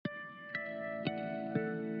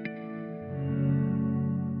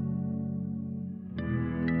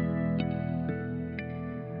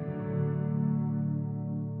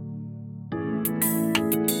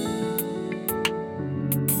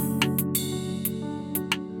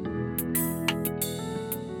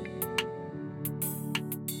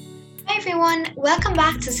everyone, welcome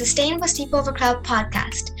back to Sustainable Sleepover Club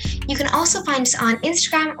podcast. You can also find us on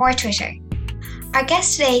Instagram or Twitter. Our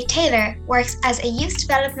guest today, Taylor, works as a youth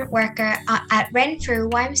development worker at Renfrew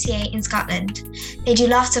YMCA in Scotland. They do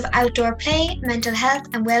lots of outdoor play, mental health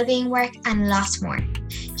and wellbeing work and lots more.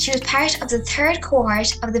 She was part of the third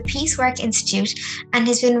cohort of the Peace Work Institute and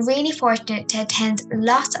has been really fortunate to attend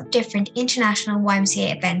lots of different international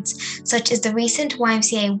YMCA events, such as the recent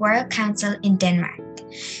YMCA World Council in Denmark.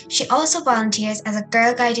 She also volunteers as a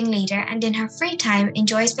girl guiding leader and in her free time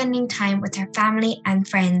enjoys spending time with her family and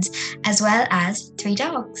friends, as well as 3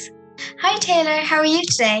 dogs. Hi Taylor, how are you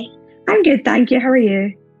today? I'm good, thank you. How are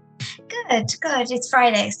you? Good. It's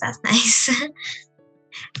Friday, so that's nice.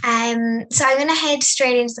 So I'm going to head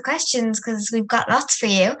straight into the questions because we've got lots for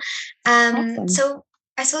you. Awesome. So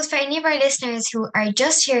I suppose for any of our listeners who are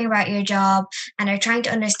just hearing about your job and are trying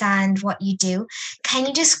to understand what you do, can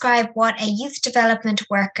you describe what a youth development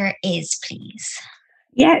worker is, please?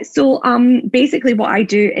 Yeah, so basically what I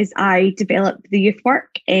do is I develop the youth work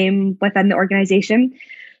within the organisation.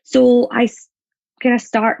 So I kind of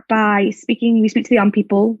start by we speak to the young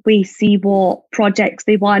people, we see what projects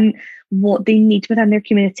they want, what they need within their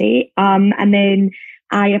community, and then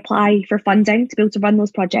I apply for funding to be able to run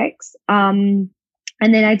those projects.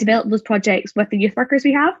 And then I develop those projects with the youth workers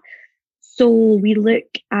we have. So we look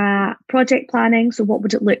at project planning. So what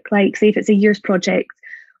would it look like? Say if it's a year's project,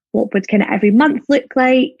 what would kind of every month look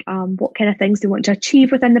like? What kind of things they want to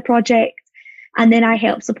achieve within the project? And then I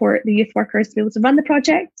help support the youth workers to be able to run the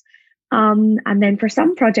project. And then for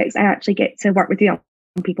some projects, I actually get to work with the young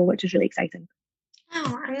people, which is really exciting.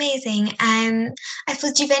 Oh, amazing. I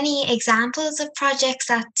suppose, do you have any examples of projects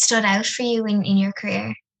that stood out for you in your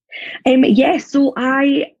career? Yes, so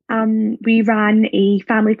we ran a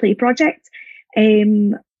family play project,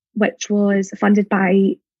 which was funded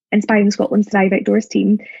by Inspiring Scotland's Thrive Outdoors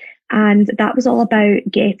team. And that was all about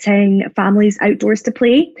getting families outdoors to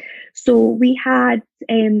play. So we had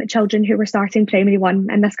children who were starting primary one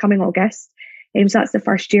in this coming August. So that's the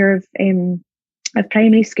first year of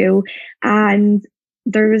primary school. And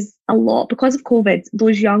there's a lot, because of COVID,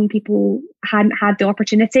 those young people hadn't had the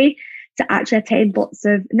opportunity to actually attend lots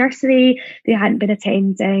of nursery. They hadn't been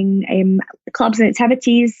attending clubs and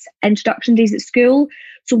activities, introduction days at school.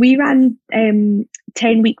 So we ran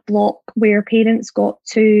 10-week block where parents got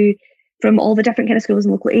to, from all the different kind of schools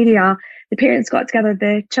in the local area, the parents got together,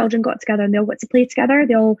 the children got together, and they all got to play together.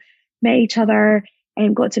 They all met each other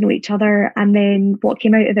and got to know each other. And then what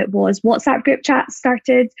came out of it was WhatsApp group chats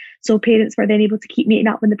started. So parents were then able to keep meeting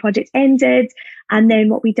up when the project ended. And then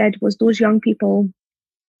what we did was those young people,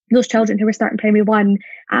 those children who were starting primary one,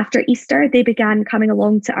 after Easter, they began coming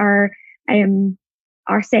along to our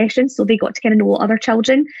sessions. So they got to kind of know other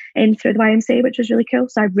children through the YMCA, which was really cool.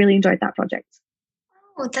 So I really enjoyed that project.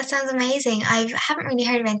 Oh, that sounds amazing. I haven't really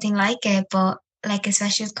heard of anything like it, but like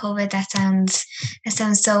especially with COVID, that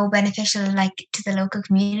sounds so beneficial, like to the local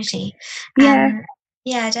community. Yeah,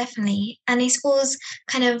 Definitely. And I suppose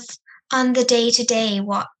kind of on the day to day,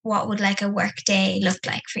 what would like a work day look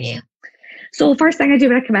like for you? So first thing I do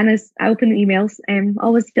when I come in is I open the emails. I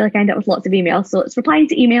always feel like I end up with lots of emails. So it's replying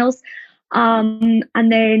to emails. And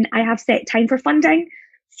then I have set time for funding.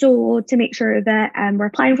 So to make sure that we're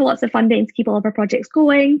applying for lots of funding to keep all of our projects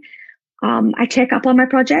going. I check up on my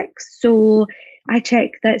projects. So I check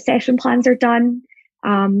that session plans are done.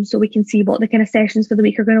 So we can see what the kind of sessions for the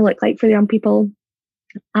week are going to look like for the young people.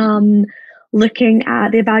 Looking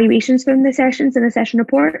at the evaluations from the sessions and the session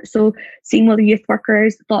report. So seeing what the youth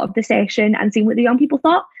workers thought of the session and seeing what the young people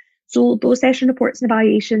thought. So those session reports and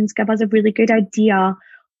evaluations give us a really good idea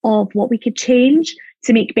of what we could change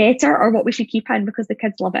to make better or what we should keep in, because the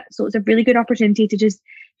kids love it. So it's a really good opportunity to just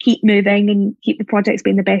keep moving and keep the projects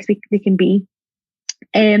being the best they can be.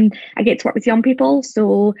 I get to work with young people.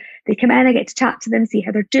 So they come in, I get to chat to them, see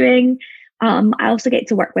how they're doing. I also get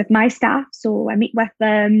to work with my staff. So I meet with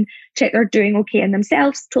them, check they're doing okay in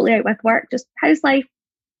themselves, totally out with work, just how's life,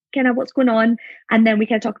 kind of what's going on. And then we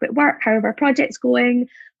can talk about work, how are our projects going.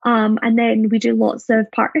 And then we do lots of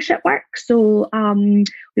partnership work. So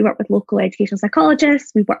we work with local educational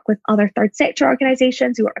psychologists, we work with other third sector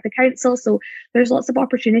organisations, we work with the council. So there's lots of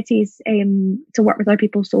opportunities to work with other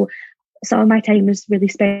people. So some of my time is really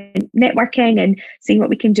spent networking and seeing what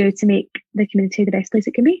we can do to make the community the best place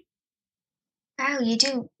it can be. Wow, you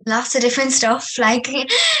do lots of different stuff. Like,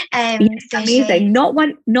 It's amazing. Not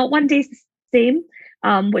one day's the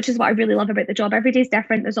same, which is what I really love about the job. Every day's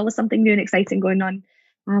different. There's always something new and exciting going on.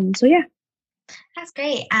 So yeah, that's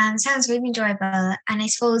great. Sounds really enjoyable. And I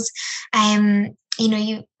suppose,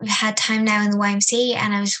 you've had time now in the YMCA,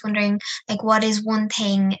 and I was just wondering, like, what is one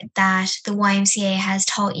thing that the YMCA has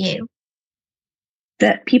taught you?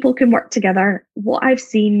 that people can work together. What I've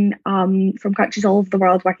seen from countries all over the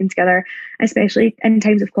world working together, especially in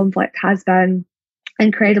times of conflict, has been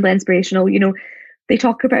incredibly inspirational. You know, they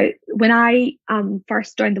talk about when I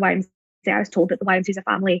first joined the YMCA, I was told that the YMCA is a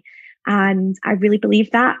family, and I really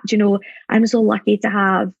believe that. You know, I'm so lucky to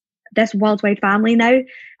have this worldwide family now,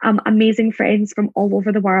 amazing friends from all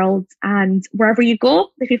over the world, and wherever you go,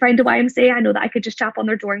 if you find a YMCA, I know that I could just tap on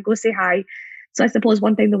their door and go say hi. So I suppose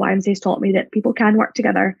one thing the YMCA has taught me that people can work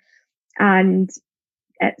together, and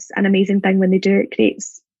it's an amazing thing when they do. It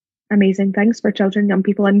creates amazing things for children, young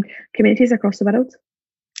people, and communities across the world.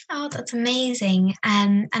 Oh, that's amazing.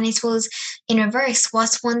 And I suppose in reverse,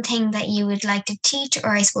 what's one thing that you would like to teach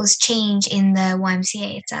or I suppose change in the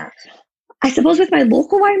YMCA itself? I suppose with my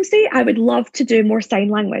local YMCA, I would love to do more sign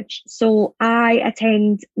language. So I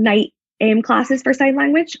attend night classes for sign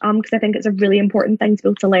language because I think it's a really important thing to be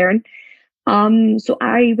able to learn. So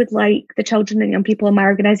I would like the children and young people in my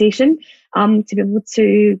organisation to be able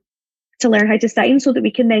to learn how to sign so that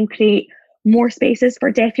we can then create more spaces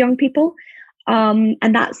for deaf young people.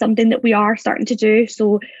 And that's something that we are starting to do.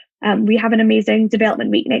 So we have an amazing development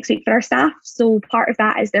week next week for our staff. So part of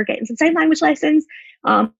that is they're getting some sign language lessons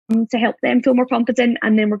to help them feel more confident.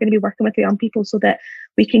 And then we're going to be working with the young people so that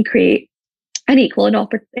we can create an equal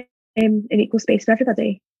an equal space for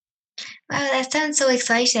everybody. Wow, that sounds so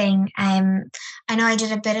exciting. I know I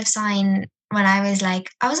did a bit of sign when I was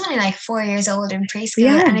only like 4 years old in preschool,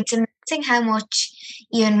 Yeah. and it's amazing how much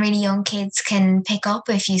even really young kids can pick up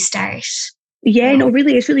if you start. Yeah, no,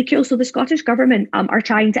 really, it's really cool. So the Scottish government are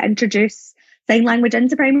trying to introduce sign language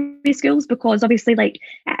into primary schools because obviously, like,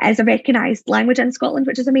 it is a recognised language in Scotland,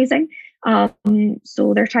 which is amazing.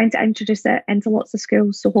 So they're trying to introduce it into lots of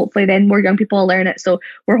schools. So hopefully, then more young people will learn it. So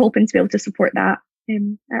we're hoping to be able to support that at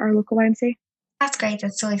our local YMCA. That's great.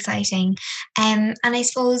 That's so exciting. And I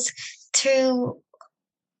suppose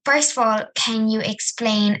first of all, can you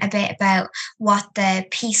explain a bit about what the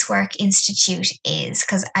Peacework Institute is?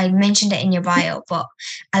 Because I mentioned it in your bio, but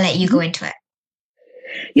I'll let you go into it.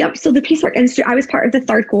 Yep. So the Peacework Institute, I was part of the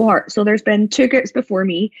third cohort. So there's been two groups before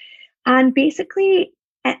me. And basically,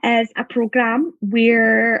 it is a program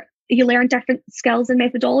where you learn different skills and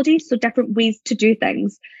methodologies, so different ways to do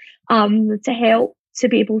things to help to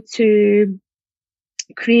be able to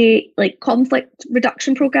create like conflict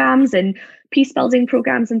reduction programs and peace building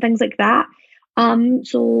programs and things like that.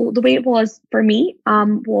 So the way it was for me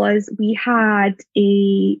was we had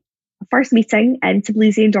a first meeting in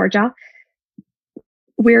Tbilisi in Georgia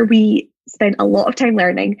where we spent a lot of time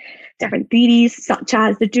learning different theories such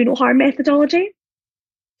as the do no harm methodology,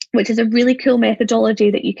 which is a really cool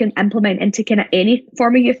methodology that you can implement into kind of any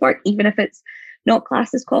form of youth work, even if it's not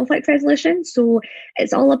classed as conflict resolution. So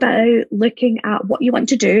it's all about looking at what you want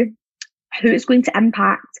to do, who it's going to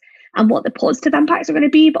impact, and what the positive impacts are going to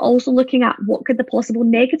be, but also looking at what could the possible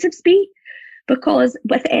negatives be. Because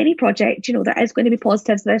with any project, you know, there is going to be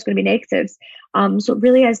positives, there's going to be negatives. So it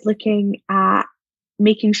really is looking at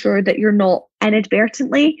making sure that you're not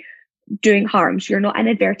inadvertently doing harms, you're not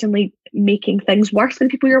inadvertently making things worse for the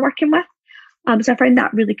people you're working with. So I found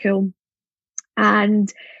that really cool.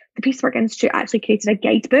 And the Peacework Institute actually created a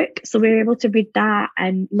guidebook, so we were able to read that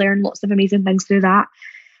and learn lots of amazing things through that.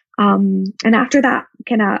 And after that,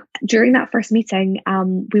 kind of during that first meeting,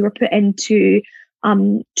 we were put into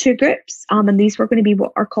two groups, and these were going to be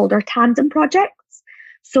what are called our tandem projects.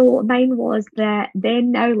 So mine was the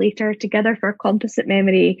Then Now Later Together for Composite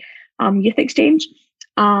Memory youth exchange,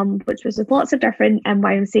 which was with lots of different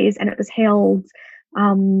YMCAs, and it was held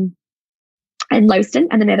in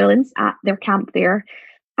Leusden in the Netherlands at their camp there.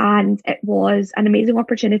 And it was an amazing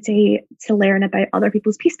opportunity to learn about other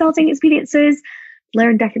people's peace building experiences,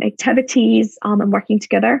 learn different activities and working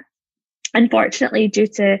together. Unfortunately, due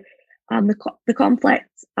to the conflict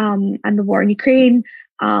and the war in Ukraine,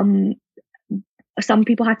 some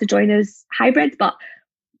people had to join us hybrid, but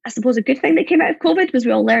I suppose a good thing that came out of COVID was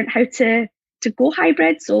we all learned how to go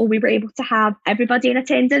hybrid. So we were able to have everybody in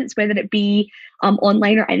attendance, whether it be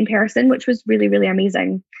online or in person, which was really, really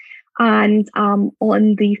amazing. And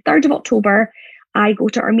on the 3rd of October, I go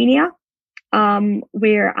to Armenia,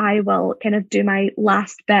 where I will kind of do my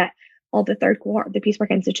last bit of the third cohort of the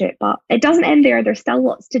Peacework Institute. But it doesn't end there. There's still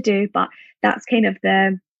lots to do, but that's kind of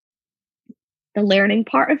the learning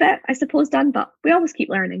part of it, I suppose, done. But we always keep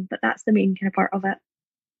learning, but that's the main kind of part of it.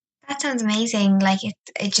 That sounds amazing. Like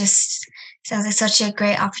it just sounds like such a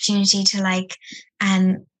great opportunity to like,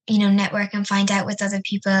 network and find out with other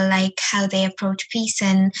people, like how they approach peace.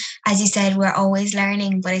 And as you said, we're always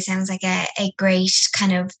learning, but it sounds like a great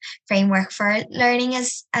kind of framework for learning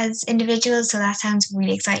as individuals. So that sounds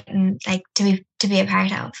really exciting, like to be a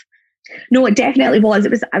part of. No, it definitely was.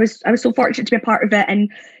 It was. I was so fortunate to be a part of it and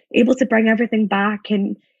able to bring everything back,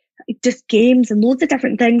 and just games and loads of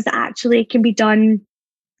different things that actually can be done,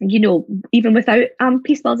 even without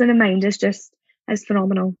peace building in mind. Is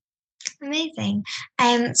phenomenal. Amazing.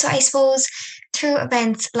 So I suppose through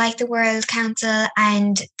events like the World Council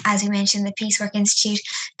and, as we mentioned, the Peacework Institute,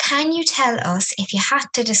 can you tell us, if you had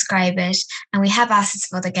to describe it, and we have asked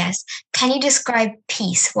this of other guests, can you describe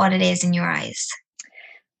peace, what it is in your eyes?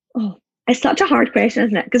 Oh, it's such a hard question,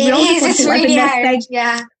 isn't it? Because we It all just is, want to it's live really in this hard, big,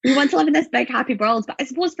 yeah. we want to live in this big happy world. But I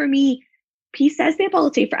suppose for me, peace is the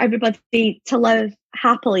ability for everybody to live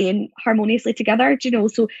happily and harmoniously together.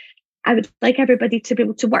 So I would like everybody to be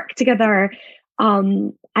able to work together,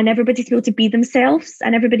 and everybody to be able to be themselves,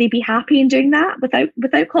 and everybody be happy in doing that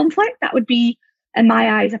without conflict. That would be, in my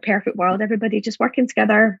eyes, a perfect world. Everybody just working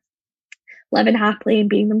together, living happily and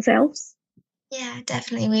being themselves. Yeah,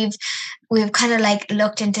 definitely. We've kind of like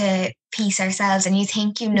looked into peace ourselves, and you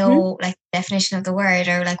think Mm-hmm. like the definition of the word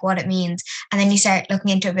or like what it means, and then you start looking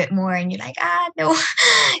into it a bit more, and you're like, no,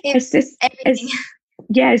 It's it's just everything. it's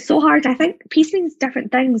Yeah, it's so hard. I think peace means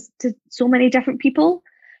different things to so many different people.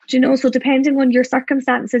 So depending on your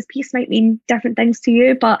circumstances, peace might mean different things to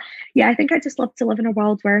you. But yeah, I think I just love to live in a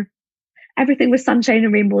world where everything was sunshine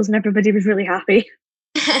and rainbows and everybody was really happy.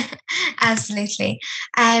 Absolutely.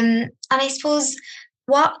 And I suppose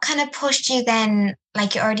what kind of pushed you then,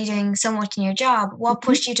 like you're already doing so much in your job, what Mhm.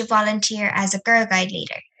 pushed you to volunteer as a Girl Guide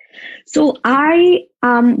leader? So I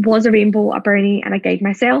was a rainbow, a brownie, and a guide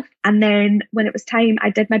myself. And then when it was time, I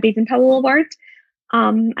did my Bathing Powell Award.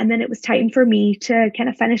 And then it was time for me to kind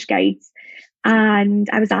of finish guides. And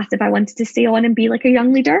I was asked if I wanted to stay on and be like a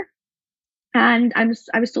young leader. And I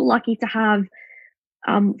was so lucky to have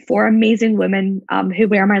four amazing women who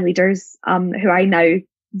were my leaders, who I now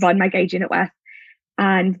run my guide unit with.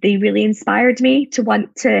 And they really inspired me to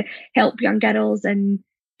want to help young girls and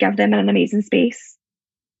give them an amazing space.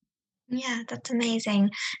 Yeah, that's amazing.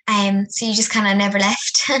 So you just kind of never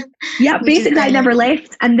left, Yeah, which is basically, I brilliant. never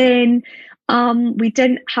left. And then we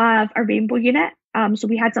didn't have a rainbow unit. So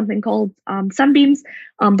we had something called Sunbeams,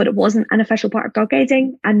 but it wasn't an official part of dog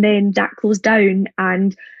guiding. And then that closed down.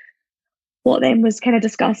 And what then was kind of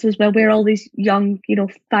discussed was, well, where are all these young,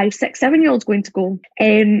 5, 6, 7-year-olds going to go?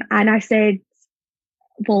 And I said,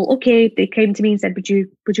 well, okay. They came to me and said, would you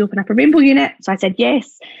open up a rainbow unit? So I said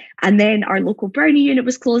yes. And then our local brownie unit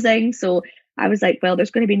was closing. So I was like, well,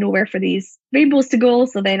 there's going to be nowhere for these rainbows to go.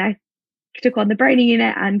 So then I took on the brownie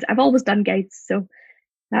unit, and I've always done guides. So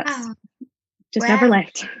that's Oh, just never wow.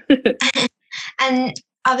 left. And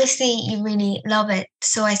obviously you really love it.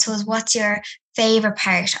 So I suppose what's your favorite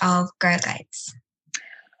part of Girl Guides?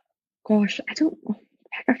 Gosh, I don't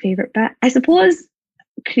pick a favorite bit. I suppose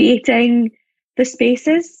creating the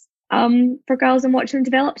spaces for girls and watching them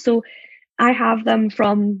develop. So I have them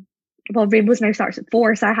from, well, Rainbows now starts at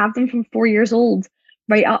 4, so I have them from 4 years old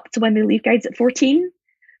right up to when they leave guides at 14.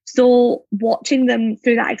 So watching them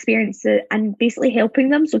through that experience, and basically helping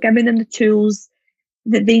them, so giving them the tools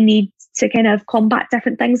that they need to kind of combat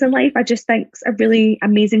different things in life, I just think it's a really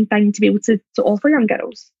amazing thing to be able to offer young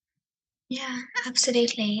girls. Yeah,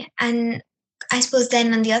 absolutely. And I suppose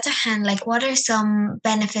then on the other hand, like what are some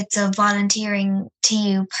benefits of volunteering to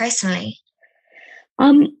you personally?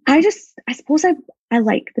 I suppose I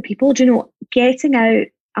like the people. Getting out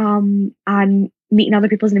and meeting other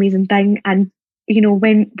people is an amazing thing. And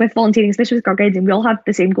when with volunteering, especially with girl guiding, we all have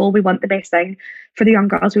the same goal. We want the best thing for the young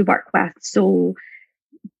girls we work with. So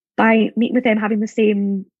by meeting with them, having the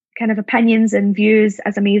same kind of opinions and views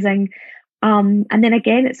is amazing. And then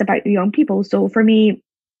again, it's about the young people. So for me,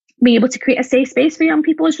 being able to create a safe space for young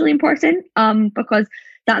people is really important, because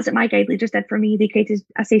that's what my guide leaders did for me. They created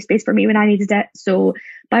a safe space for me when I needed it. So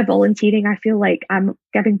by volunteering, I feel like I'm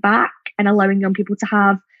giving back and allowing young people to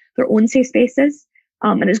have their own safe spaces.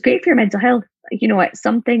 And it's great for your mental health. It's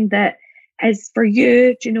something that is for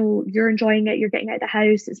you. You're enjoying it. You're getting out of the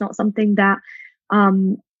house. It's not something that,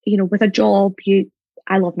 with a job,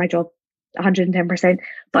 I love my job 110%.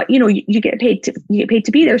 But you get paid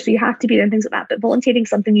to be there, so you have to be there and things like that. But volunteering is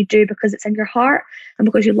something you do because it's in your heart and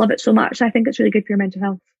because you love it so much. I think it's really good for your mental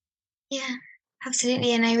health. Yeah,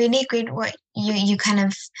 absolutely. And I really agree with what you kind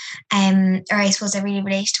of or I suppose I really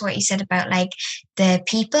relate to what you said about like the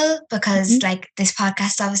people, because Mm-hmm. like this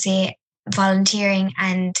podcast obviously volunteering,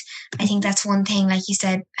 and I think that's one thing, like you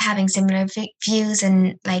said, having similar views,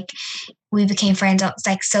 and like we became friends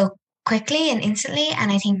like so quickly and instantly.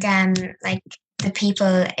 And I think like the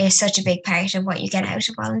people is such a big part of what you get out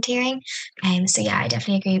of volunteering. So yeah, I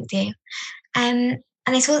definitely agree with you.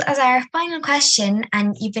 And I suppose as our final question,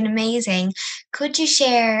 and you've been amazing, could you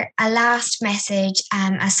share a last message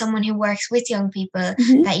as someone who works with young people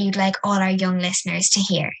that you'd like all our young listeners to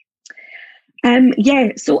hear?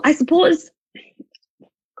 Yeah, so I suppose,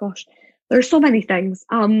 gosh, there's so many things.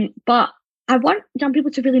 But I want young people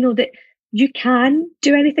to really know that you can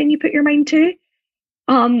do anything you put your mind to.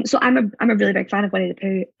 So I'm a really big fan of Winnie the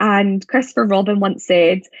Pooh, and Christopher Robin once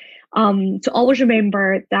said, to always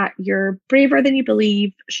remember that you're braver than you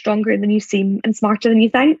believe, stronger than you seem, and smarter than you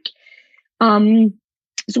think. So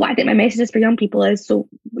what I think my message is for young people is, so,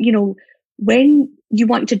 you know, when you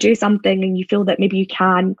want to do something and you feel that maybe you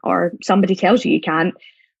can, or somebody tells you you can't,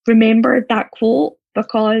 remember that quote,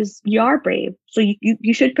 because you are brave. So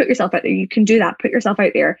you should put yourself out there. You can do that. Put yourself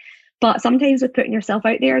out there. But sometimes with putting yourself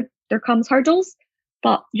out there comes hurdles,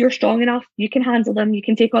 but you're strong enough. You can handle them. You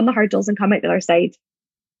can take on the hurdles and come out the other side.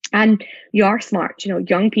 And you are smart. You know,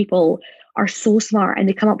 young people are so smart, and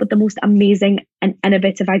they come up with the most amazing and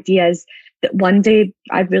innovative ideas that one day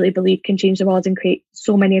I really believe can change the world and create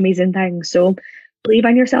so many amazing things. So believe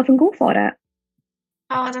in yourself and go for it.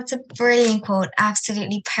 Oh, that's a brilliant quote.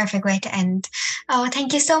 Absolutely perfect way to end. Oh,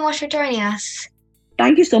 thank you so much for joining us.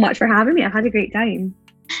 Thank you so much for having me. I've had a great time.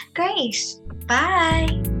 Great. Bye.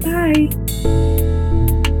 Bye.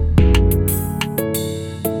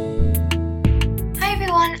 Hi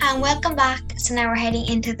everyone, and welcome back. So now we're heading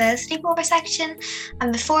into the sleepover section,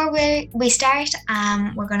 and before we start,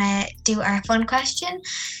 we're gonna do our fun question.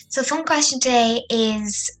 So fun question today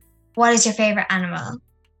is, what is your favorite animal?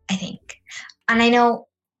 I think, and I know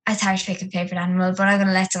it's hard to pick a favorite animal, but I'm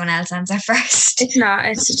gonna let someone else answer first. It's not.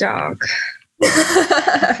 It's a dog.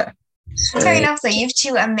 Fair enough. So you have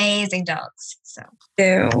two amazing dogs. So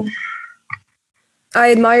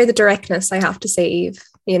I admire the directness, I have to say, Eve.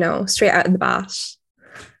 You know, straight out of the bat.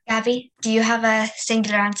 Gabby, do you have a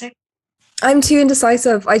singular answer? I'm too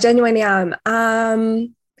indecisive. I genuinely am.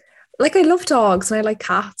 Like, I love dogs, and I like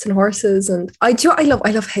cats and horses, and I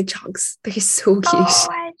love hedgehogs. They're so cute. Oh,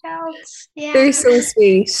 hedgehogs! Yeah, they're so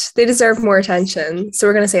sweet. They deserve more attention. So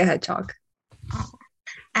we're gonna say a hedgehog. Oh.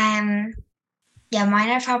 Yeah, mine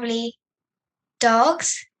are probably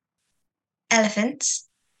dogs, elephants,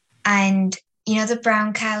 and you know the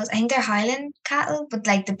brown cows. I think they're Highland cattle, but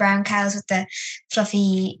like the brown cows with the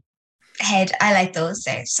fluffy head. I like those.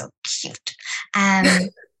 They're so cute.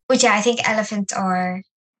 But yeah, I think elephants or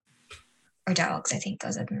dogs. I think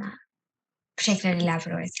other than that, particularly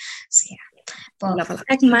Labradors. So yeah, but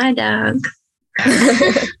like my dog.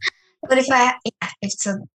 But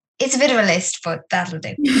it's a bit of a list, but that'll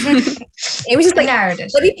do. It was just like, let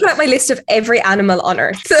me put out my list of every animal on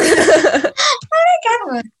earth.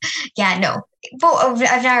 Yeah, no, but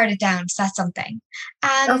I've narrowed it down, so that's something.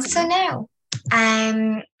 So now,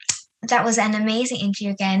 that was an amazing interview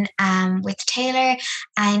again with Taylor,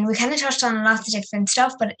 and we kind of touched on lots of different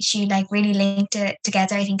stuff, but she like really linked it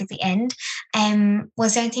together, I think, at the end.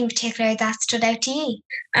 Was there anything particular that stood out to you?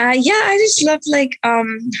 Yeah, I just loved like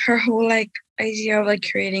her whole like idea of like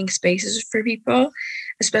creating spaces for people,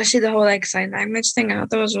 especially the whole like sign language thing. I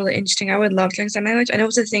thought that was really interesting. I would love to learn sign language. I know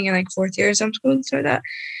it's a thing in like fourth year of some schools and stuff like that,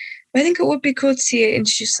 but I think it would be cool to see it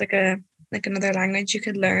introduce like another language you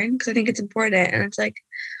could learn, because I think it's important, and it's like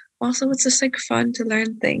also it's just like fun to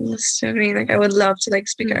learn things. You know what I mean? Like I would love to like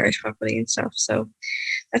speak Irish properly and stuff. So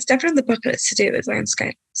that's definitely the bucket list to do, is learn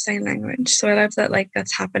sign language. So I love that like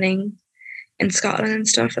that's happening in Scotland and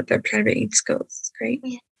stuff, that they're trying to be in schools. It's great.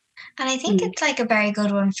 Yeah. And I think it's like a very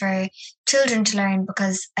good one for children to learn,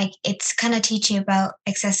 because like it's kind of teaching about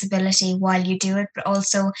accessibility while you do it, but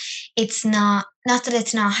also it's not that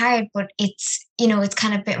it's not hard, but it's, you know, it's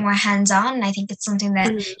kind of a bit more hands-on. And I think it's something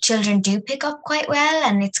that children do pick up quite well,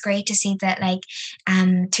 and it's great to see that like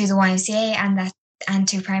through the YMCA and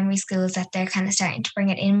through primary schools that they're kind of starting to bring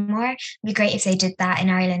it in more. It'd be great if they did that in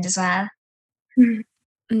Ireland as well.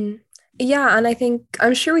 Yeah, and I think,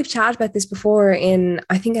 I'm sure we've chatted about this before in,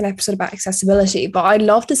 I think, an episode about accessibility, but I'd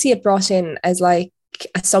love to see it brought in as like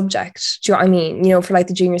a subject. Do you know what I mean? You know, for like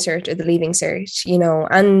the junior cert or the leaving cert, you know,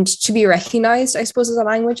 and to be recognised, I suppose, as a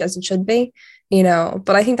language, as it should be, you know,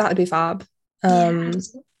 but I think that would be fab. You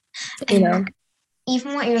know.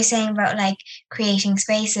 Even what you were saying about like creating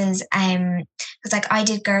spaces, because like I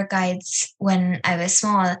did girl guides when I was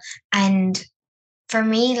small, and for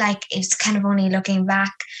me, like it's kind of only looking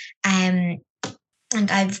back, and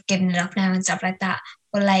I've given it up now and stuff like that.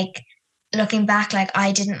 But like looking back, like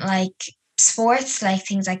I didn't like sports, like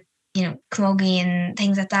things like, you know, camogie and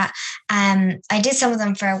things like that. I did some of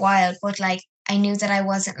them for a while, but like I knew that I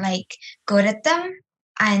wasn't like good at them.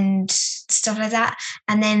 and stuff like that.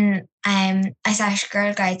 And then I started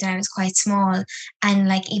Girl Guides when I was quite small, and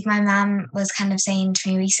like even my mom was kind of saying to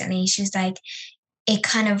me recently, she was like, it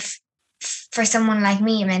kind of, for someone like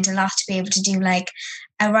me, it meant a lot to be able to do like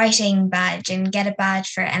a writing badge and get a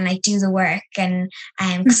badge for it and like do the work. And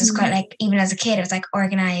because it was quite like, even as a kid, it was like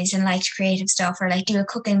organized and liked creative stuff, or like do a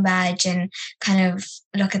cooking badge and kind of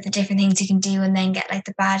look at the different things you can do and then get like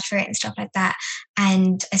the badge for it and stuff like that.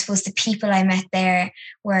 And I suppose the people I met there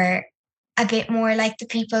were a bit more like the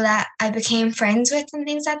people that I became friends with and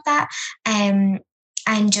things like that. And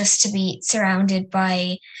just to be surrounded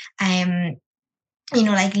by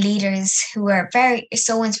like leaders who were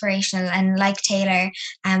so inspirational, and like Taylor,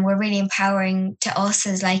 were really empowering to us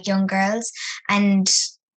as like young girls. And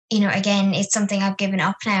again, it's something I've given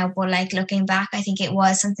up now, but like looking back, I think it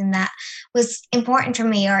was something that was important for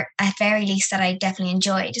me, or at very least that I definitely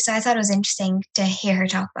enjoyed. So I thought it was interesting to hear her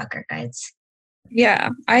talk about Girl Guides. Yeah,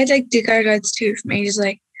 I like do Girl Guides too from ages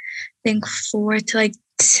like I think 4 to like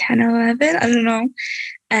 10 or 11. I don't know.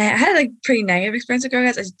 I had like pretty negative experience with Girl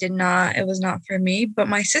Guides. It was not for me. But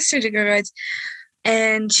my sister did Girl Guides,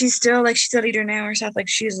 and she's a leader now herself. Like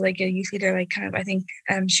she's like a youth leader, like kind of, I think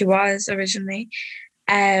she was originally.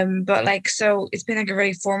 But like, so it's been like a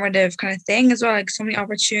very formative kind of thing as well. Like so many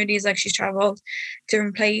opportunities. Like she's traveled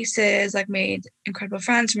different places, like made incredible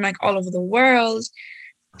friends from like all over the world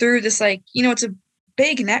through this, like, it's a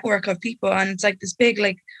big network of people, and it's like this big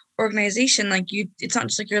like organization. Like it's not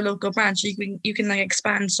just like your local branch. You can like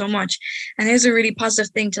expand so much, and there's a really positive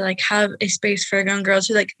thing to like have a space for young girls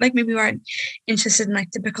who like maybe aren't interested in like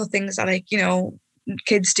typical things that like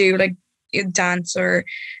kids do, like dance or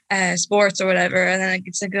sports or whatever, and then like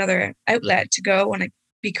it's like another outlet to go and like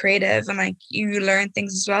be creative, and like you learn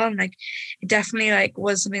things as well. And like it definitely like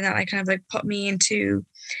was something that like kind of like put me into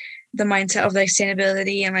the mindset of like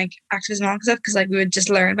sustainability and like activism and all stuff, because like we would just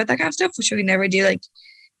learn about that kind of stuff, which we could never do like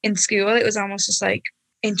in school. It was almost just like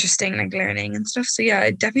interesting, like learning and stuff. So yeah,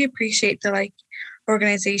 I definitely appreciate the like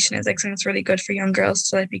organization is like something that's really good for young girls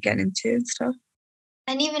to like be getting into and stuff.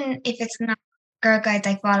 And even if it's not Girl Guides,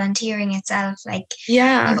 like volunteering itself, like you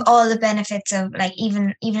have all the benefits of like,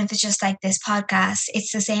 even if it's just like this podcast,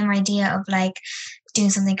 it's the same idea of like doing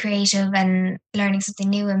something creative and learning something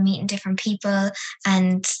new and meeting different people.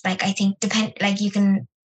 And like I think you can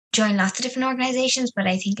join lots of different organizations, but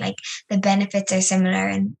I think like the benefits are similar,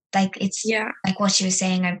 and like it's like what she was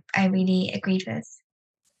saying, I really agreed with.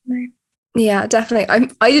 Yeah, definitely.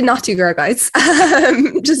 I did not do Girl Guides.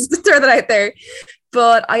 Just to throw that out there.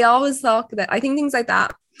 But I always thought that I think things like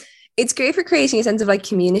that, it's great for creating a sense of like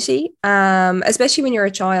community, especially when you're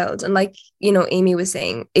a child. And like, Amy was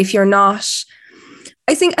saying, if you're not,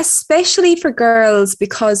 I think especially for girls,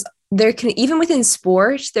 because there can, even within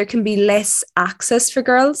sport, there can be less access for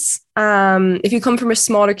girls. If you come from a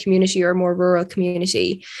smaller community or a more rural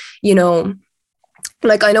community,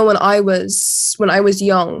 like I know when I was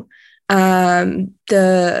young,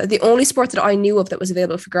 the only sport that I knew of that was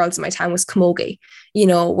available for girls in my town was camogie,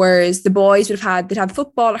 whereas the boys they'd have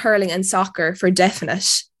football, hurling and soccer for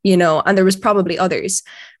definite, and there was probably others.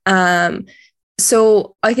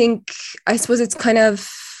 So I suppose it's kind of,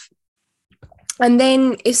 and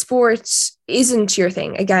then if sport isn't your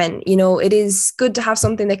thing, again, it is good to have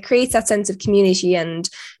something that creates that sense of community, and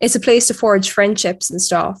it's a place to forge friendships and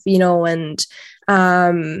stuff, and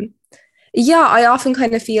I often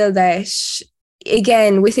kind of feel that,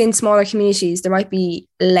 again, within smaller communities, there might be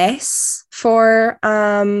less,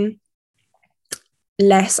 I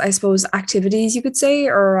suppose, activities you could say,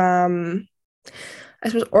 or I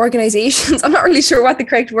suppose organizations. I'm not really sure what the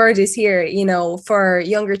correct word is here, for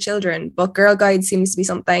younger children, but Girl Guide seems to be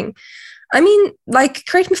something. I mean, like,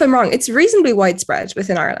 correct me if I'm wrong, it's reasonably widespread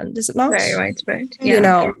within Ireland, is it not? Very widespread.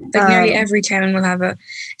 Yeah. Like nearly every town will have a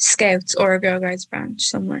Scouts or a Girl Guides branch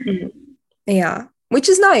somewhere. Yeah, which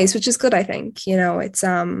is nice, which is good, I think. It's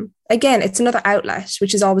again, it's another outlet,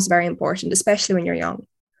 which is always very important, especially when you're young.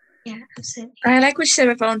 Yeah, absolutely. I like what you said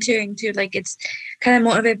about volunteering too. Like it's kind of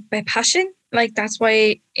motivated by passion. Like that's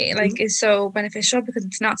why it like is so beneficial, because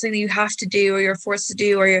it's not something that you have to do or you're forced to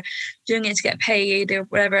do or you're doing it to get paid or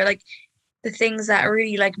whatever. Like the things that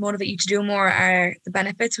really like motivate you to do more are the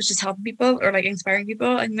benefits, which is helping people or like inspiring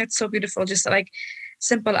people. I think that's so beautiful. Just like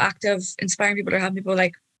simple act of inspiring people or helping people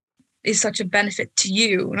like is such a benefit to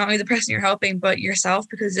you, not only the person you're helping, but yourself,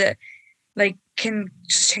 because it like can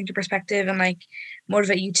just change your perspective and like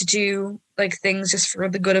motivate you to do like things just for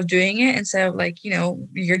the good of doing it instead of like,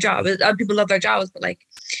 your job. People love their jobs, but like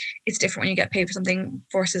it's different when you get paid for something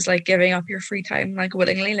versus like giving up your free time like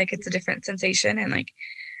willingly. Like it's a different sensation. And like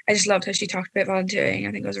I just loved how she talked about volunteering.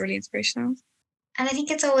 I think it was really inspirational. And I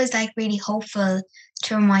think it's always like really hopeful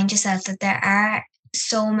to remind yourself that there are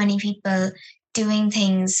so many people doing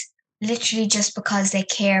things literally just because they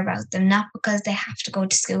care about them, not because they have to go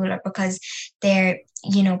to school or because they're,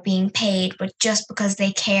 being paid, but just because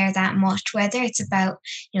they care that much, whether it's about,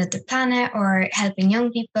 the planet or helping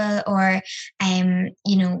young people or,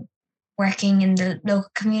 working in the local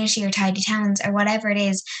community or tidy towns or whatever it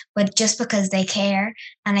is, but just because they care.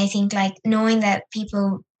 And I think like knowing that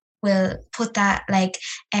people will put that like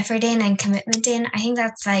effort in and commitment in, I think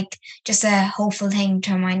that's like just a hopeful thing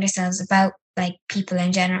to remind ourselves about like people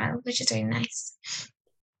in general, which is really nice.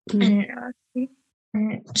 And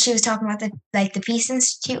she was talking about the Peace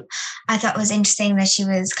Institute. I thought it was interesting that she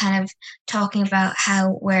was kind of talking about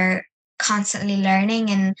how we're constantly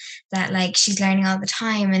learning and that like she's learning all the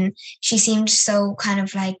time, and she seemed so kind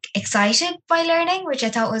of like excited by learning, which I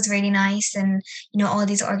thought was really nice. And all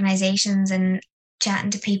these organizations and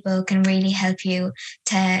chatting to people can really help you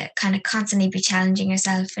to kind of constantly be challenging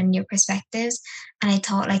yourself and your perspectives. And I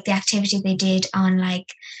thought like the activity they did on like,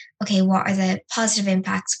 okay, what are the positive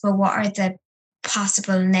impacts, but what are the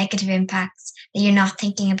possible negative impacts that you're not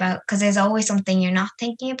thinking about, because there's always something you're not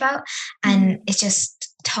thinking about. And it's just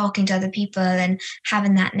talking to other people and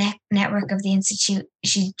having that network of the institute.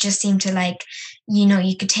 She just seemed to like,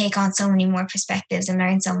 you could take on so many more perspectives and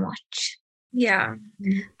learn so much. Yeah.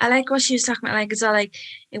 I like what she was talking about, like as well, like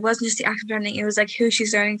it wasn't just the active learning, it was like who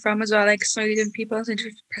she's learning from as well, like so many different people, so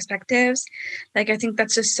different perspectives. Like I think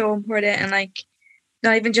that's just so important, and like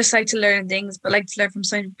not even just like to learn things, but like to learn from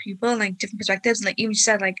so many people and like different perspectives. And like even you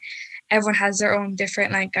said, like everyone has their own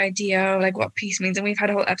different like idea of like what peace means, and we've had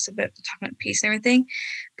a whole episode about talking about peace and everything.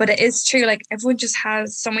 But it is true, like everyone just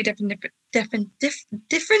has so many different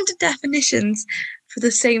definitions for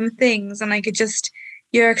the same things, and like it just,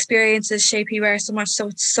 your experiences shape who you are so much. So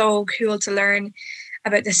it's so cool to learn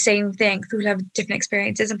about the same thing. People have different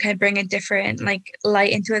experiences and kind of bring a different like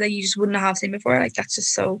light into it that you just wouldn't have seen before. Like that's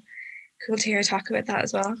just so cool to hear her talk about that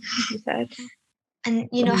as well, you said. And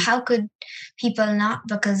how could people not,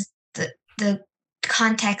 because the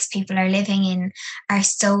context people are living in are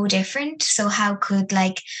so different. So how could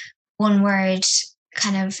like one word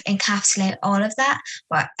kind of encapsulate all of that?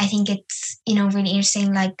 But I think it's really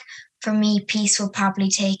interesting. Like for me, peace will probably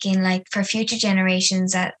take in like for future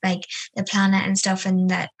generations that like the planet and stuff, and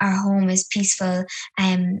that our home is peaceful,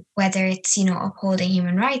 whether it's upholding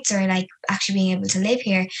human rights or like actually being able to live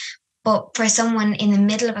here. But for someone in the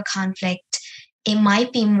middle of a conflict, it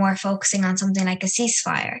might be more focusing on something like a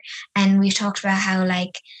ceasefire. And we've talked about how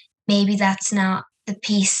like maybe that's not the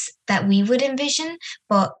peace that we would envision,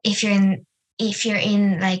 but if you're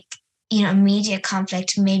in like immediate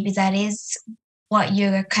conflict, maybe that is what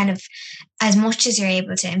you're kind of, as much as you're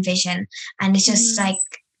able to envision. And it's just like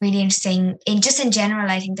really interesting. In general,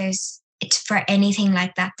 I think it's for anything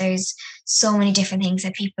like that, there's so many different things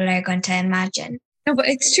that people are going to imagine. No, but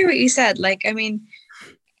it's true what you said. Like, I mean,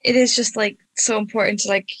 it is just like so important to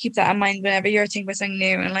like keep that in mind whenever you're thinking about something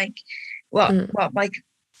new, and like what like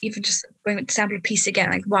even just going with the example of peace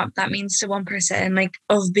again, like what that means to one person, like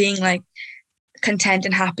of being like content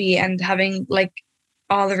and happy and having like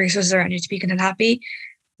all the resources around you to be content and happy.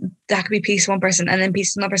 That could be peace to one person, and then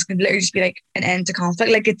peace to another person could literally just be like an end to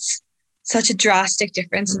conflict. Like it's such a drastic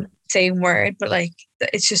difference in the same word, but like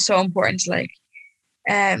it's just so important to like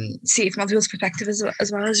see it from other people's perspective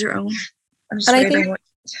as well as your own. And I think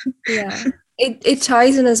yeah, it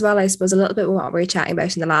ties in as well, I suppose, a little bit with what we were chatting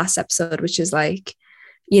about in the last episode, which is like,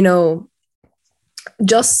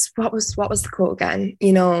 just what was the quote again?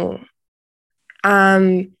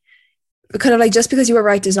 Kind of like, just because you were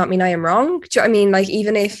right does not mean I am wrong. Do you know what I mean? Like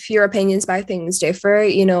even if your opinions about things differ,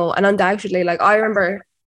 and undoubtedly, like I remember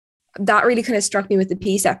that really kind of struck me with the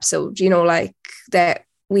peace episode, like that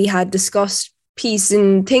we had discussed peace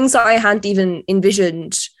and things that I hadn't even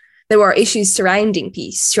envisioned. There were issues surrounding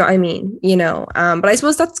peace. Do you know what I mean? But I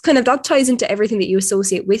suppose that ties into everything that you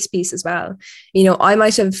associate with peace as well. I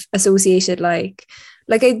might have associated like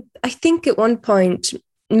I think at one point,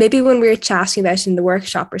 maybe when we were chatting about it in the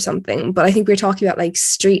workshop or something, but I think we were talking about like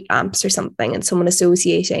street lamps or something, and someone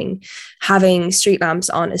associating having street lamps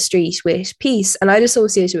on a street with peace. And I'd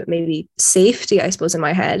associate it with maybe safety, I suppose, in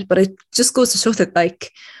my head. But it just goes to show that,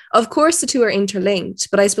 like, of course the two are interlinked,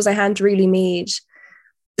 but I suppose I hadn't really made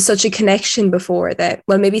such a connection before that,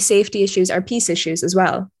 well, maybe safety issues are peace issues as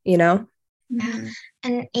well, Yeah.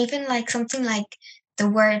 And even like something like the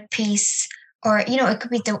word peace, or it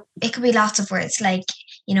could be lots of words like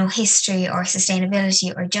history or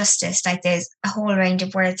sustainability or justice. Like there's a whole range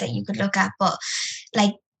of words that you could look at, but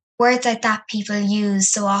like words like that people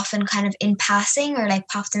use so often kind of in passing or like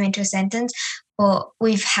pop them into a sentence. but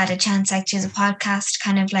we've had a chance like to use a podcast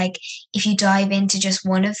kind of like if you dive into just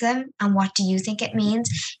one of them and what do you think it means.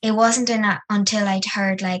 It wasn't until I'd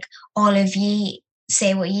heard like all of ye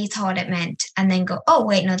say what you thought it meant and then go, oh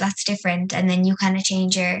wait, no, that's different, and then you kind of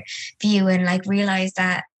change your view and like realize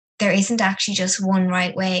that there isn't actually just one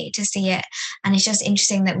right way to see it. And it's just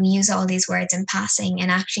interesting that we use all these words in passing, and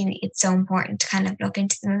actually it's so important to kind of look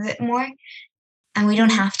into them a bit more. And we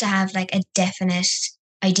don't have to have like a definite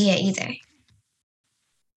idea either.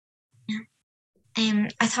 Yeah.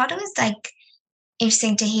 I thought it was like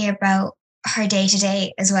interesting to hear about her day to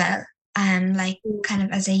day as well. Like kind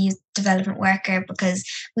of as a youth development worker, because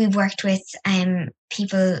we've worked with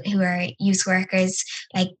people who are youth workers,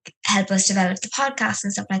 like help us develop the podcast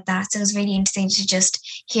and stuff like that. So it was really interesting to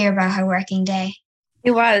just hear about her working day.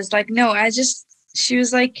 It was like, no, she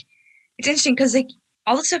was like, it's interesting because like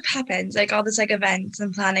all this stuff happens, like all this like events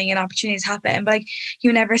and planning and opportunities happen, but like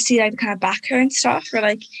you never see like the kind of back her and stuff, or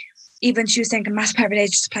like even she was thinking mass every day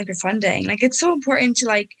just apply for funding. Like it's so important to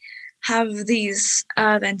like have these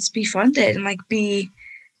events be funded and like be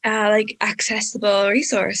like accessible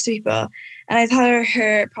resource to people. And I thought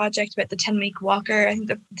her project about the 10-week walker, I think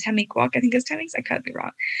the 10-week walk, I think it's 10 weeks, I could be wrong,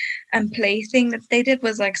 and play thing that they did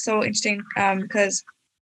was like so interesting, because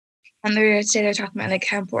on the today they were talking about like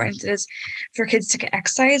how important it is for kids to get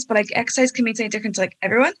exercise, but like exercise can mean something different to like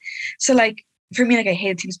everyone. So like for me, like I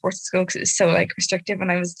hated team sports at school because it was so like restrictive,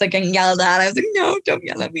 and I was like getting yelled at. I was like, no, don't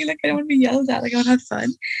yell at me. Like I don't want to be yelled at. Like I want to have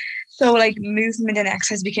fun. So like movement and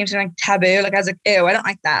exercise became something like taboo. Like I was like, ew, I don't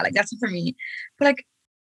like that. Like that's not for me. But like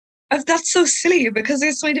that's so silly because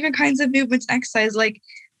there's so many different kinds of movements and exercise. Like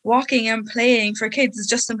walking and playing for kids is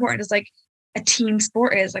just as important as like a team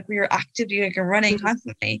sport is. Like we were actively like running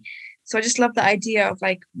constantly. So I just love the idea of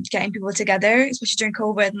like getting people together, especially during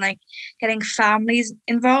COVID, and like getting families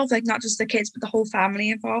involved, like not just the kids, but the whole family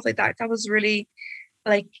involved. Like that was really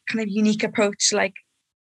like kind of unique approach to like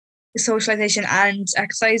socialization and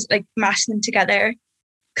exercise, like mashing them together,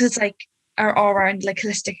 because it's like our all around like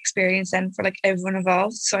holistic experience then for like everyone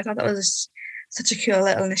involved. So I thought that was such a cool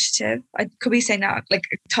little initiative. I could be saying that like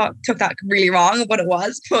took that really wrong of what it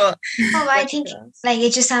was, but I think like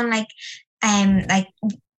it just sounded like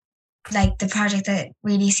the project that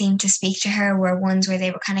really seemed to speak to her were ones where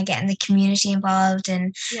they were kind of getting the community involved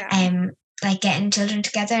and like getting children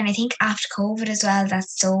together. And I think after COVID as well,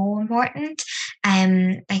 that's so important.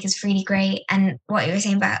 Like it's really great. And what you were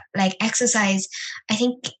saying about like exercise, I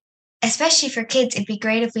think especially for kids, it'd be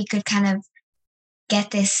great if we could kind of get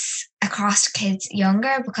this across to kids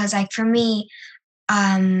younger, because like for me,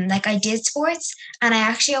 like I did sports, and I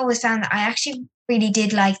actually always found that I actually really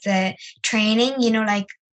did like the training, like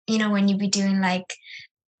when you'd be doing like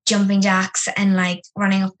jumping jacks and like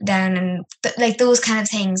running up and down and like those kind of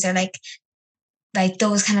things, or like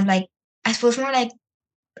those kind of like, I suppose more like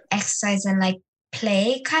exercise and like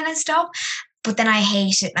play kind of stuff. But then I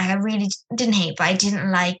hate it. Like I really didn't hate, but I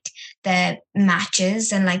didn't like the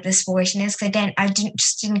matches and like the sportiness. Because I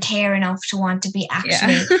didn't care enough to want to be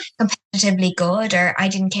actually competitively good, or I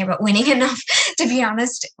didn't care about winning enough, to be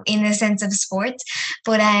honest, in the sense of sports.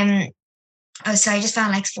 But so I just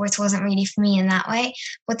found like sports wasn't really for me in that way.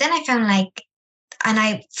 But then I found like,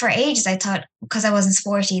 and for ages I thought because I wasn't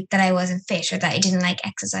sporty that I wasn't fit or that I didn't like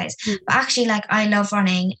exercise. But actually, like I love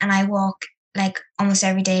running and I walk like almost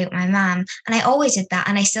every day with my mom, and I always did that.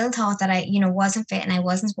 And I still thought that I, wasn't fit and I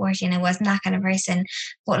wasn't sporty and I wasn't that kind of person.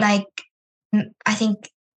 But like, I think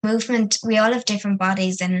movement, we all have different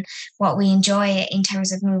bodies, and what we enjoy in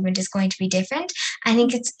terms of movement is going to be different. I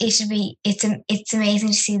think it's amazing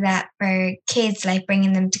to see that for kids, like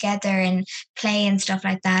bringing them together and play and stuff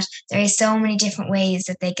like that. There is so many different ways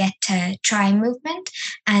that they get to try movement,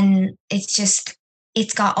 and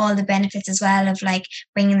it's got all the benefits as well of like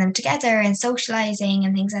bringing them together and socializing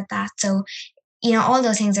and things like that. So, all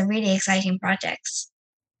those things are really exciting projects.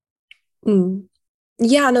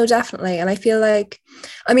 Yeah, no, definitely. And I feel like,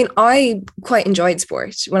 I mean, I quite enjoyed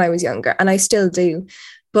sport when I was younger, and I still do.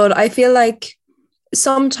 But I feel like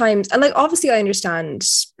sometimes, and like obviously I understand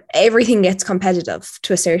everything gets competitive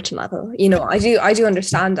to a certain level. I do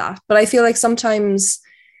understand that. But I feel like sometimes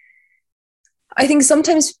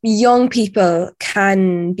young people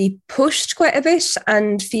can be pushed quite a bit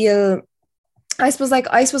and feel, I suppose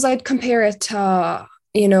I'd compare it to,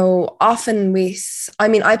 often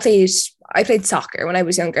I played soccer when I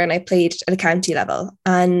was younger, and I played at a county level,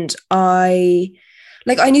 and I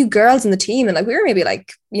knew girls in the team, and like we were maybe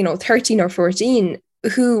like, 13 or 14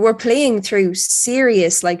 who were playing through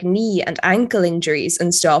serious like knee and ankle injuries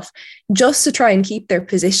and stuff just to try and keep their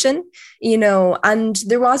position, and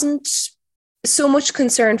there wasn't so much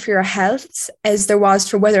concern for your health as there was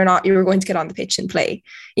for whether or not you were going to get on the pitch and play,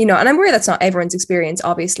 and I'm aware that's not everyone's experience,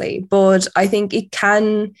 obviously, but I think it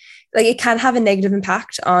can have a negative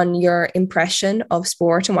impact on your impression of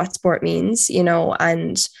sport and what sport means,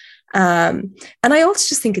 and I also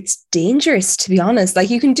just think it's dangerous, to be honest. Like,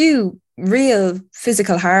 you can do real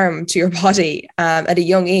physical harm to your body at a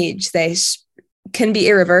young age that can be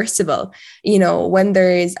irreversible, when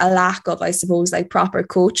there is a lack of, I suppose, like proper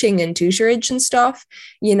coaching and tutorage and stuff,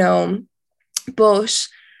 but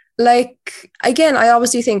like, again, I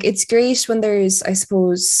always do think it's great when there's, I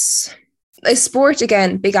suppose, a sport,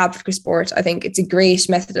 again, big advocate for sport. I think it's a great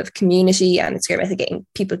method of community, and it's a great method of getting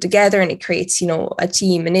people together, and it creates, a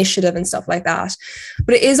team initiative and stuff like that.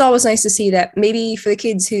 But it is always nice to see that maybe for the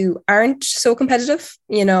kids who aren't so competitive,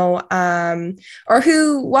 or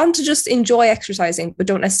who want to just enjoy exercising but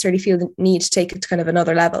don't necessarily feel the need to take it to kind of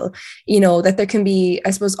another level, that there can be, I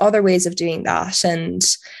suppose, other ways of doing that. And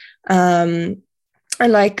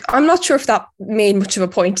like, I'm not sure if that made much of a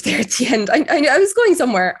point there at the end. I was going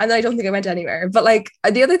somewhere, and I don't think I went anywhere. But like,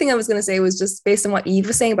 the other thing I was going to say was just based on what Eve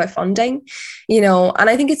was saying about funding, and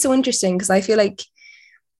I think it's so interesting because I feel like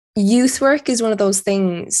youth work is one of those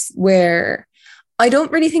things where I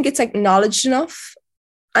don't really think it's acknowledged enough,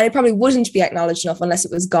 and it probably wouldn't be acknowledged enough unless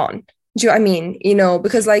it was gone. Do you know what I mean?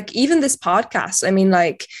 Because like, even this podcast, I mean,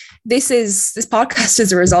 like, this podcast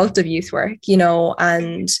is a result of youth work,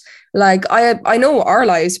 and like, I know our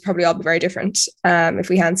lives would probably all be very different if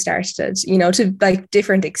we hadn't started, to like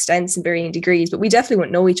different extents and varying degrees, but we definitely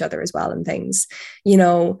wouldn't know each other as well and things,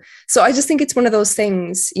 so I just think it's one of those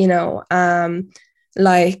things,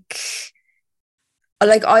 like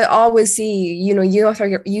I always see,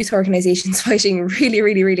 youth organizations fighting really,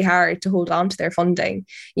 really, really hard to hold on to their funding,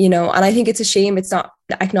 and I think it's a shame it's not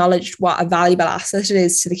acknowledged what a valuable asset it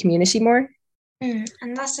is to the community more.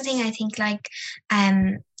 And that's the thing, I think, like,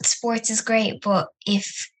 sports is great, but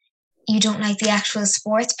if you don't like the actual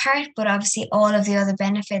sports part, but obviously all of the other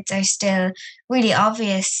benefits are still really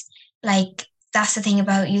obvious, like, that's the thing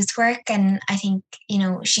about youth work. And I think,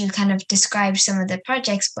 she kind of described some of the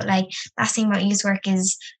projects, but like, that's the thing about youth work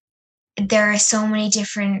is there are so many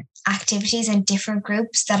different activities and different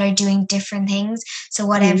groups that are doing different things. So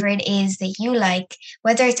whatever it is that you like,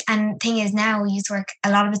 whether it's, and thing is now youth work,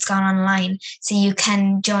 a lot of it's gone online. So you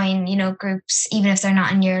can join, groups, even if they're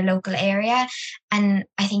not in your local area. And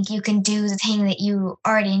I think you can do the thing that you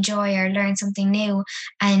already enjoy or learn something new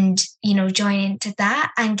and, join into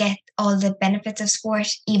that and get all the benefits of sport,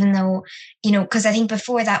 even though, because I think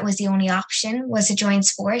before that was the only option was to join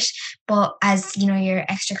sport, but as, your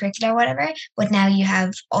extracurricular or whatever, but now you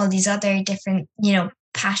have all these other different,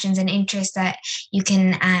 passions and interests that you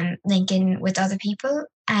can link in with other people.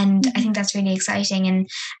 And I think that's really exciting. And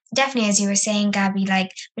definitely, as you were saying, Gabby,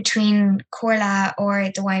 like between Corla or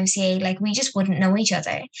the YMCA, like we just wouldn't know each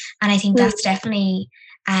other. And I think that's definitely,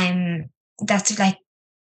 that's like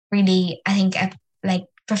really, I think, like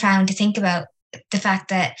profound to think about the fact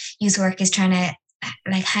that youth work is trying to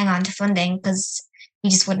like hang on to funding because we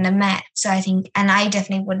just wouldn't have met. So I think, and I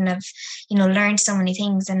definitely wouldn't have, learned so many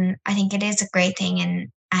things. And I think it is a great thing.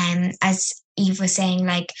 And as Eve was saying,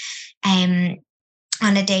 like, on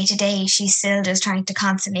a day-to-day, she's still just trying to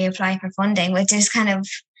constantly apply for funding, which is kind of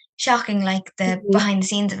shocking, like the behind the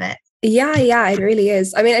scenes of it. Yeah, it really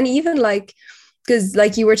is. I mean, and even like, because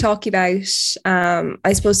like you were talking about,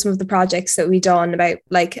 I suppose some of the projects that we've done about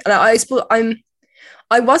like, and I suppose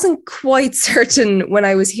I wasn't quite certain when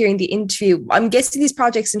I was hearing the interview. I'm guessing these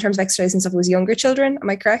projects in terms of exercise and stuff was younger children. Am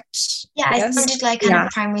I correct? Yeah, I sounded like kind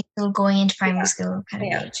of primary school, going into primary school kind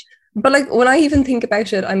of age. But like when I even think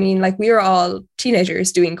about it, I mean, like we were all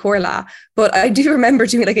teenagers doing Corla, but I do remember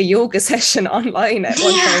doing like a yoga session online at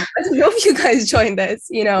one point. I don't know if you guys joined this,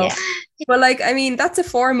 but like, I mean, that's a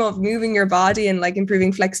form of moving your body and like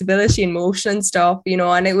improving flexibility and motion and stuff, and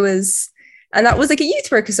that was like a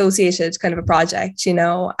youth work associated kind of a project,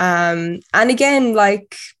 and again,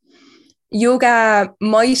 like yoga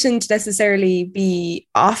mightn't necessarily be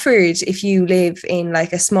offered if you live in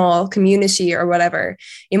like a small community or whatever.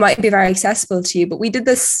 It might be very accessible to you, but we did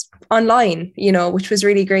this online, which was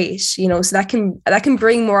really great, so that can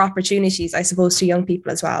bring more opportunities, I suppose, to young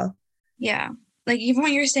people as well. Yeah, like even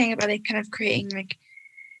what you're saying about like kind of creating like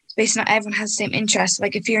space, not everyone has the same interest.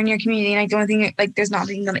 Like if you're in your community and like the only thing like there's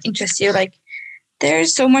nothing going to interest you, like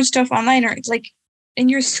there's so much stuff online, or it's like in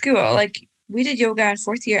your school, like we did yoga in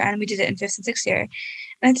 4th year and we did it in 5th and 6th year.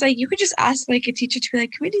 And it's like, you could just ask like a teacher to be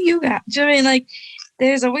like, can we do yoga? Do you know what I mean? Like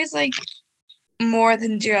there's always like more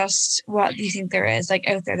than just what you think there is like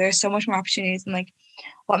out there. There's so much more opportunities than like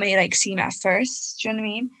what may like seem at first. Do you know what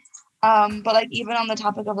I mean? But like even on the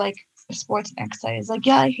topic of like sports and exercise. Like,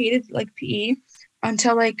 yeah, I hated like PE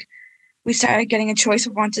until like we started getting a choice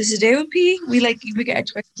of what we wanted to do in PE. We get a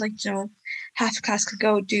choice, like, half the class could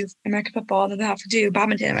go do American football and then they have to do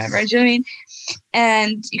badminton or whatever. Do you know what I mean?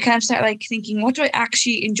 And you kind of start like thinking, what do I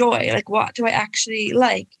actually enjoy? Like, what do I actually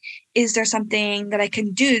like? Is there something that I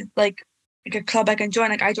can do, like a club I can join?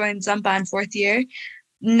 Like, I joined Zumba in 4th year.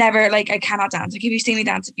 Never, like, I cannot dance. Like, if you see me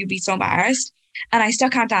dance, you'd be so embarrassed. And I still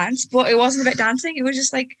can't dance, but it wasn't about dancing. It was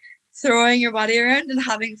just like throwing your body around and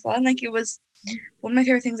having fun. Like, it was one of my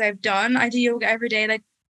favorite things I've done. I do yoga every day, like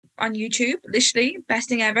on YouTube, literally best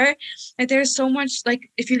thing ever. Like, there's so much,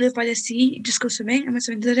 like, if you live by the sea, just go swimming. I went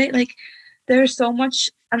swimming the other day. Like, there's so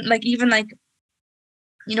much, and like, even like,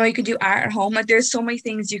 you can do art at home. Like, there's so many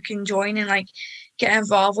things you can join and like get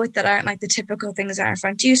involved with that aren't like the typical things that are in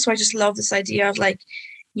front of you. So I just love this idea of like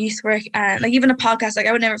youth work, and like even a podcast. Like,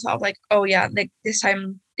 I would never thought of like, oh yeah, like this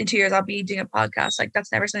time in 2 years I'll be doing a podcast. Like,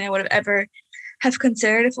 that's never something I would have ever have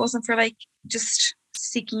considered if it wasn't for like just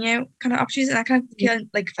seeking out kind of opportunities. And I kind of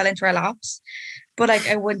like fell into our laps, but like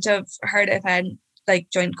I wouldn't have heard it if I hadn't like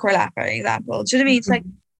joined Corlap, for example. Do you know what I mean? It's like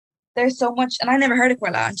there's so much, and I never heard of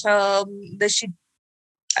Corlap until the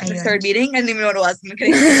third meeting. I didn't even know what it was. I'm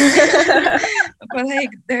kidding. But like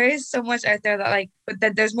there is so much out there that like, but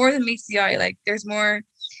that there's more than meets the eye. Like, there's more.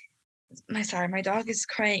 My dog is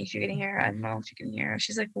crying. If you can hear her, I don't know if you can hear her.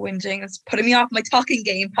 She's like whinging. It's putting me off my talking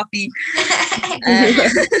game, puppy. I'm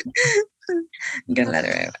gonna let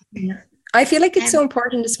her out. I feel like it's so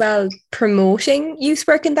important as well, promoting youth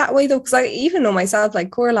work in that way though, because I even know myself,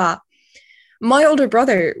 like Corla, my older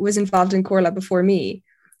brother was involved in Corla before me.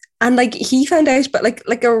 And like he found out, but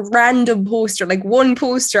like a random poster, like one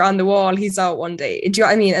poster on the wall he saw one day. Do you know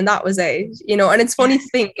what I mean? And that was it, And it's funny to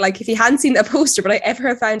think, like, if he hadn't seen that poster, but I ever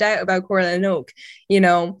have found out about Corla and Oak,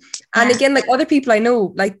 And again, like other people I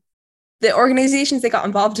know, like the organizations they got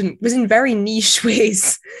involved in was in very niche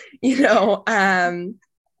ways, It's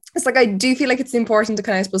like I do feel like it's important to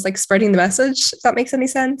kind of, I suppose, like spreading the message, if that makes any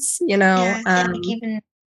sense, Yeah, like even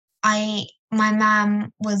my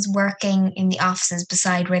mom was working in the offices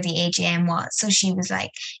beside where the AGM was, so she was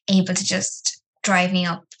like able to just drive me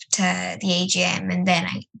up to the AGM and then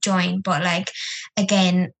I joined. But like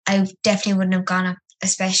again, I definitely wouldn't have gone up,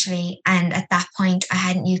 especially, and at that point I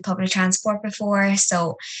hadn't used public transport before,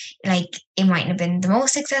 so like it mightn't have been the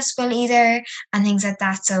most accessible either and things like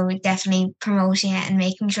that. So definitely promoting it and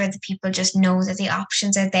making sure that people just know that the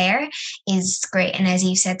options are there is great. And as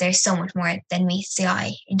you said, there's so much more than meets the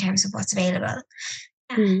eye in terms of what's available.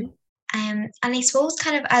 And I suppose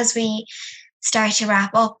kind of as we start to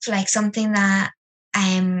wrap up, like something that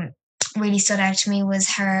really stood out to me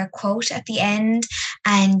was her quote at the end,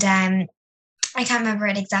 and I can't remember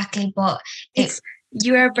it exactly, but it's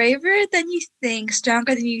you are braver than you think,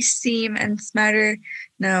 stronger than you seem, and smarter.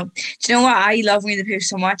 No. Do you know what? I love Winnie the Pooh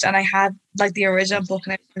so much, and I had like the original book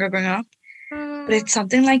when I was growing up. But it's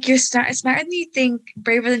something like you're smarter than you think,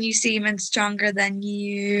 braver than you seem, and stronger than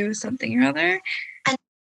you something or other. And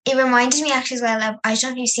it reminded me actually as well of, I don't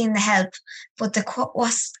know if you've seen The Help, but the quote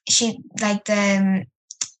was, she like the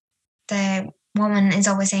woman is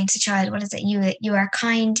always saying to the child, what is it? You are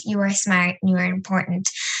kind, you are smart, and you are important.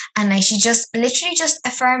 And like she just literally just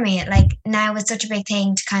affirming it. Like now it's such a big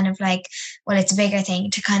thing to kind of like, well, it's a bigger thing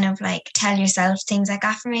to kind of like tell yourself things like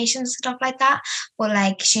affirmations and stuff like that. But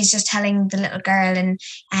like she's just telling the little girl,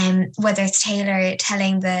 and whether it's Taylor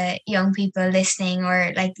telling the young people listening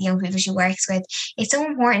or like the young people she works with, it's so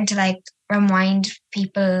important to like remind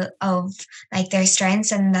people of like their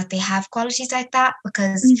strengths and that they have qualities like that,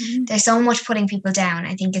 because there's so much putting people down.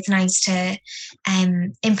 I think it's nice to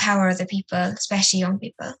empower other people, especially young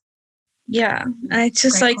people. Yeah, and it's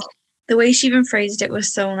just like the way she even phrased it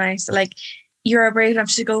was so nice. Like, you're brave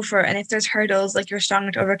enough to go for it, and if there's hurdles, like you're strong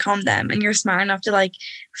enough to overcome them, and you're smart enough to like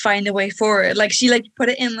find a way forward. Like she like put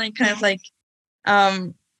it in like kind of like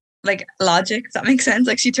logic, if that makes sense.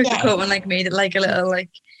 Like she took the quote and like made it like a little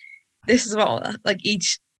like, this is what like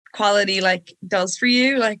each quality like does for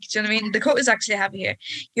you. Like, do you know what I mean? The quote is actually I have here.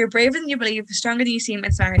 You're braver than you believe, stronger than you seem,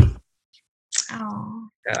 and smarter. Oh,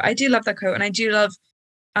 so I do love that quote, and I do love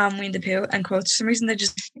Winnie the Pooh and quotes. For some reason, they're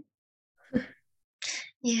just like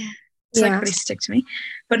really stick to me.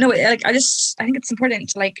 But no, like I think it's important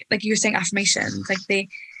to like you were saying, affirmations. Like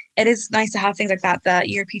it is nice to have things like that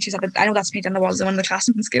your teachers have. I know that's painted on the walls in one of the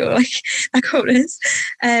classrooms in school. Like that quote is,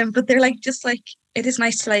 but they're like just like it is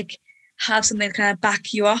nice to like have something to kind of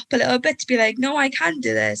back you up a little bit, to be like, no, I can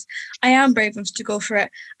do this. I am brave enough to go for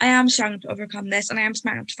it. I am strong enough to overcome this, and I am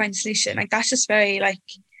smart enough to find a solution. Like that's just very like,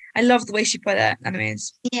 I love the way she put it.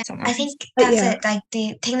 Anyways, I think that's it. Like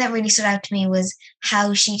the thing that really stood out to me was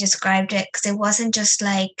how she described it, because it wasn't just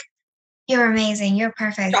like You're amazing. You're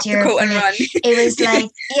perfect. Drop the You're quote and brilliant. run. It was like,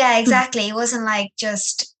 yeah, exactly. It wasn't like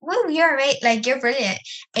just, whoa, you're right. Like, you're brilliant.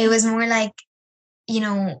 It was more like,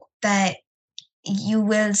 that you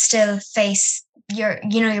will still face you're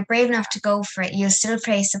brave enough to go for it. You'll still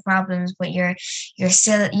face the problems, but you'll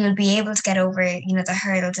be able to get over, the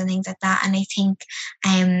hurdles and things like that. And I think,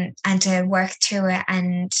 and to work through it,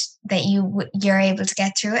 and that you're able to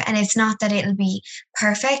get through it. And it's not that it'll be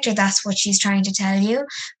perfect, or that's what she's trying to tell you,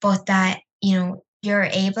 but that, you're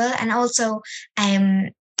able. And also,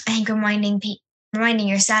 I think reminding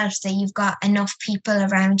yourself that you've got enough people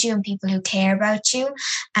around you and people who care about you,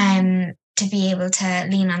 to be able to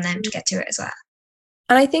lean on them to get through it as well.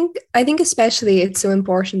 And I think especially it's so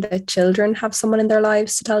important that children have someone in their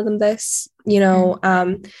lives to tell them this,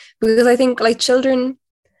 because I think like children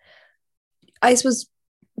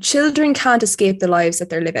can't escape the lives that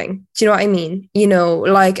they're living. Do you know what I mean?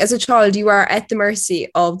 Like as a child, you are at the mercy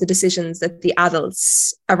of the decisions that the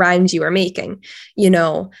adults around you are making,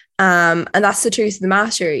 and that's the truth of the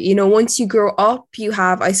matter. Once you grow up, you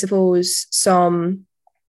have, I suppose, some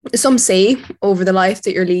say over the life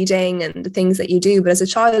that you're leading and the things that you do, but as a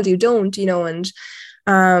child you don't, and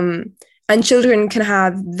children can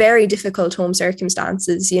have very difficult home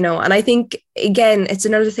circumstances, and I think again it's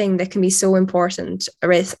another thing that can be so important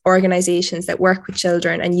with organizations that work with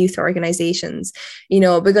children and youth organizations,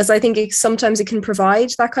 because I think sometimes it can provide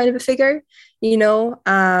that kind of a figure,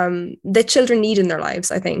 that children need in their lives,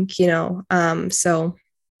 I think, so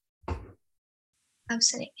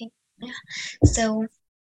absolutely. Yeah. So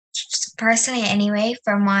personally, anyway,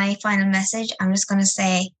 for my final message, I'm just going to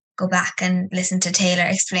say, go back and listen to Taylor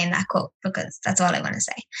explain that quote, because that's all I want to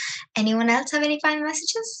say. Anyone else have any final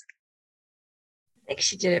messages? I think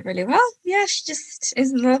she did it really well. Yeah, she just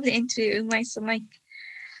is a lovely interview, nice and like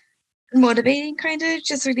motivating, kind of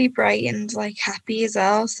just really bright and like happy as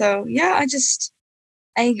well. So yeah,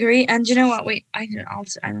 I agree. And you know what? Wait, I'll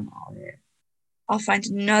find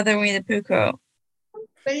another Winnie the Pooh quote.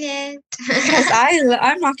 Brilliant. Because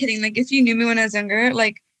I'm not kidding. Like, if you knew me when I was younger,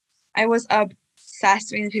 like, I was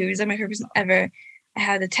obsessed with Winnie the Pooh. It was like my favorite person ever. I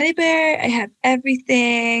had the teddy bear. I had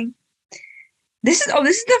everything. This is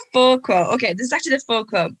the full quote. Okay, this is actually the full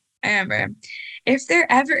quote. I remember. If there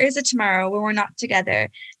ever is a tomorrow where we're not together,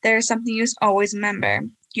 there is something you must always remember.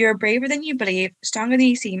 You're braver than you believe, stronger than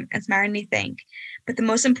you seem, and smarter than you think. But the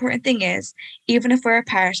most important thing is, even if we're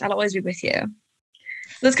apart, I'll always be with you.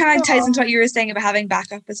 This kind of like ties into what you were saying about having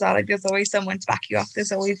backup as well. Like there's always someone to back you up.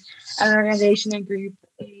 There's always an organization and group,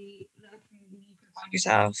 a little community you can find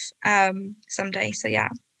yourself someday. So yeah.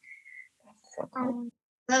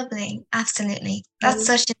 Lovely. Absolutely. That's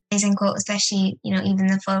such an amazing quote, especially, even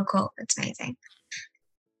the full quote. It's amazing.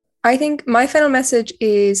 I think my final message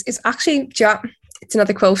is actually, it's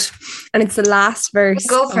another quote, and it's the last verse.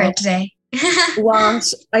 Go for it today. What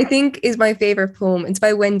I think is my favorite poem. It's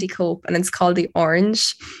by Wendy Cope and it's called The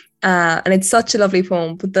Orange, and it's such a lovely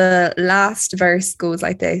poem, but the last verse goes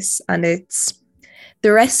like this, and it's: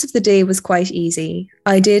 the rest of the day was quite easy.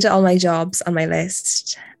 I did all my jobs on my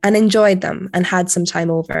list and enjoyed them and had some time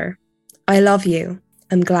over. I love you.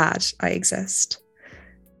 I'm glad I exist.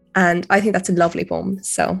 And I think that's a lovely poem.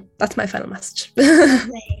 So that's my final message. Go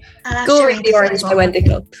read The Orange by Wendy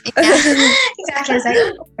Cope. Yeah, exactly.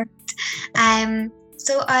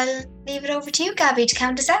 So I'll leave it over to you, Gabby, to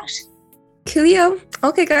count us out. Coolio.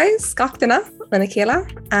 Okay, guys. Gachtainna, lena chéile,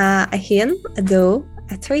 a chéan, a dó,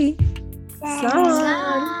 a trí.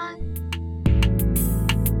 Slán.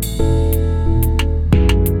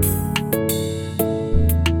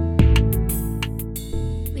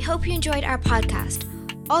 We hope you enjoyed our podcast.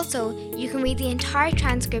 Also, you can read the entire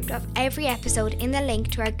transcript of every episode in the link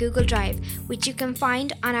to our Google Drive, which you can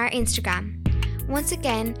find on our Instagram. Once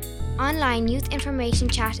again, online youth information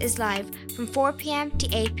chat is live from 4 p.m. to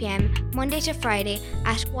 8 p.m. Monday to Friday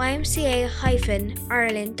at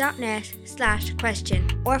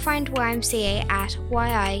ymca-ireland.net/question, or find YMCA at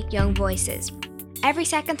YI Young Voices. Every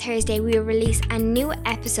second Thursday we will release a new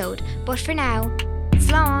episode, but for now,